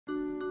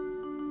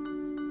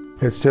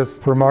It's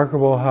just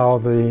remarkable how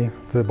the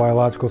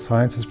biological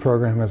sciences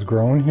program has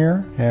grown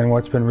here, and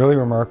what's been really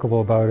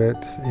remarkable about it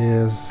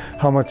is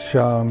how much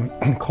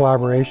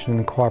collaboration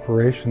and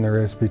cooperation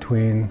there is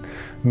between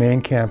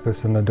main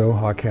campus and the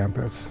Doha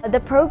campus. The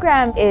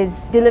program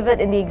is delivered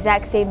in the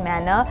exact same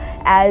manner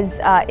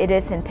as it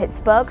is in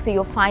Pittsburgh, so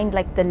you'll find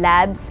like the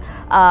labs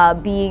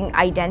being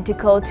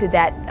identical to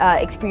that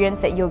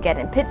experience that you'll get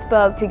in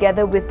Pittsburgh,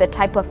 together with the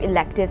type of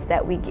electives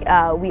that we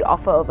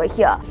offer over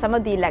here. Some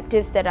of the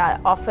electives that are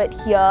offered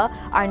here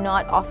are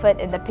not offered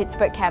in the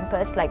Pittsburgh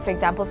campus, like for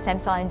example stem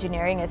cell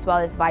engineering as well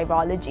as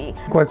virology.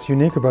 What's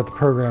unique about the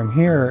program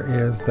here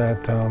is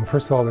that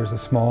first of all, there's a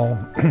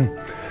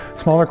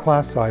smaller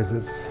class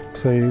sizes,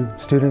 so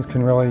students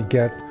can really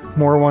get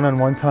more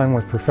one-on-one time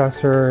with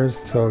professors,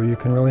 so you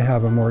can really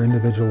have a more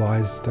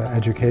individualized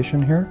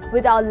education here.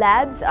 With our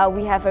labs,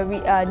 we have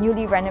a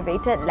newly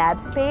renovated lab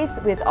space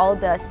with all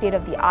the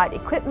state-of-the-art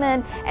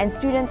equipment, and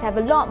students have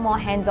a lot more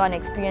hands-on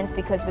experience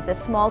because with a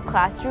small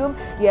classroom,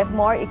 you have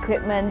more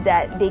equipment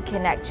that they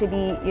can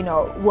actually,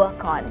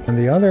 work on. And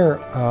the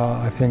other,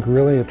 I think,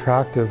 really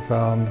attractive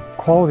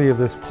quality of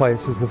this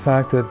place is the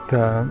fact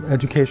that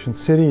Education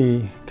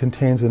City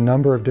contains a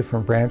number of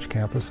different branch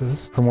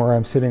campuses. From where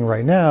I'm sitting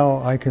right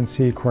now, I can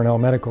see Cornell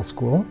Medical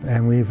School,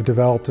 and we've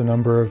developed a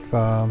number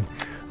of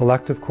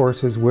elective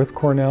courses with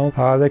Cornell.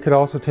 They could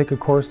also take a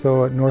course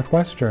though at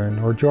Northwestern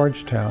or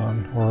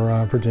Georgetown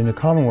or Virginia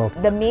Commonwealth.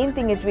 The main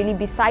thing is really,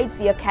 besides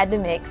the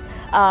academics,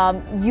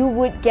 you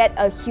would get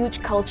a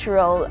huge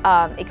cultural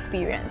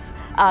experience.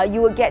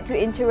 You would get to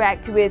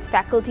interact with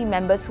faculty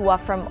members who are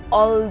from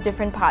all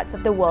different parts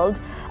of the world,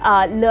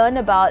 learn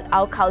about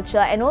our culture,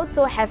 and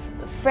also have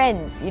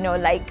friends,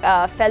 like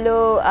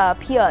fellow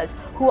peers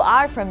who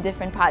are from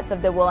different parts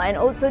of the world, and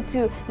also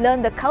to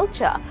learn the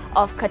culture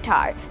of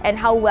Qatar and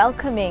how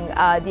welcoming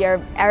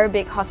their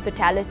Arabic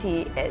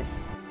hospitality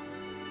is.